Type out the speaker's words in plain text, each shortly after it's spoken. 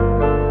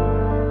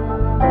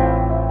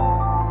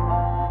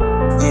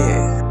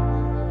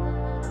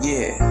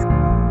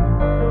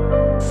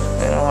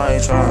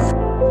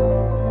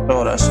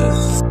all that shit.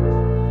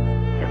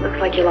 It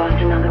looks like you lost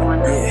another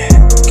one. Yeah,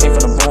 came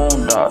from the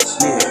boondocks.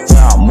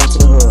 Yeah, I moved to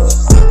the hood.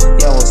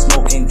 Yeah, I was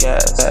smoking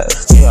gas.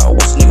 Yeah, I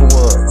wish nigga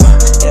would.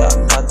 Yeah,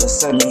 I got the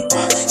semi.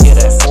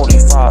 Yeah, that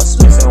 45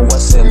 Smith and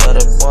Wesson,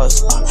 let it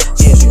bust.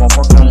 Yeah, she gon'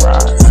 fucking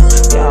ride.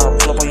 Yeah, I'll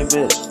pull up on your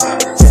bitch.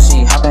 Yeah,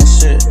 she hoppin'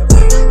 shit.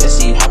 Yeah,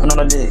 she hoppin' on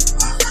the dick.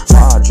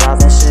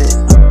 Driving shit.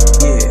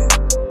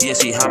 Yeah,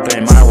 she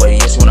hoppin' my way.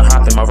 Yeah, she wanna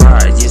hop in my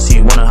ride. Yeah, she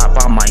wanna hop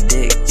on my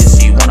dick. Yeah,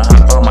 she wanna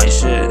hop on my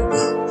shit.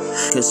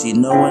 Cause she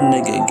know a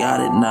nigga got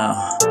it now.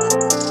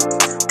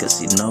 Cause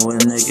she know a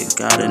nigga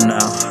got it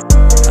now.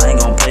 I ain't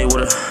gon' play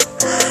with her.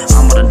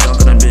 I'm about to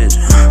dunk on a bitch.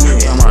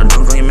 Yeah, I'm about to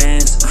dunk on your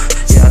mans.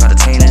 Yeah, I got a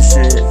chain and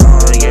shit.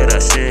 Yeah,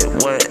 that shit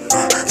wet.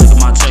 Look at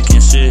my check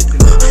and shit.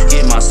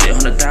 Yeah, my shit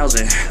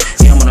 100,000.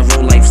 Yeah, I'm on the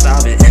road like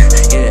stop it.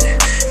 Yeah,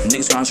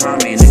 niggas tryna try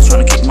me. Niggas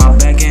tryna kick my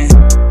back in.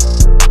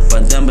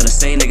 But them been the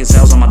same niggas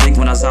that was on my dick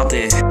when I was out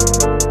there.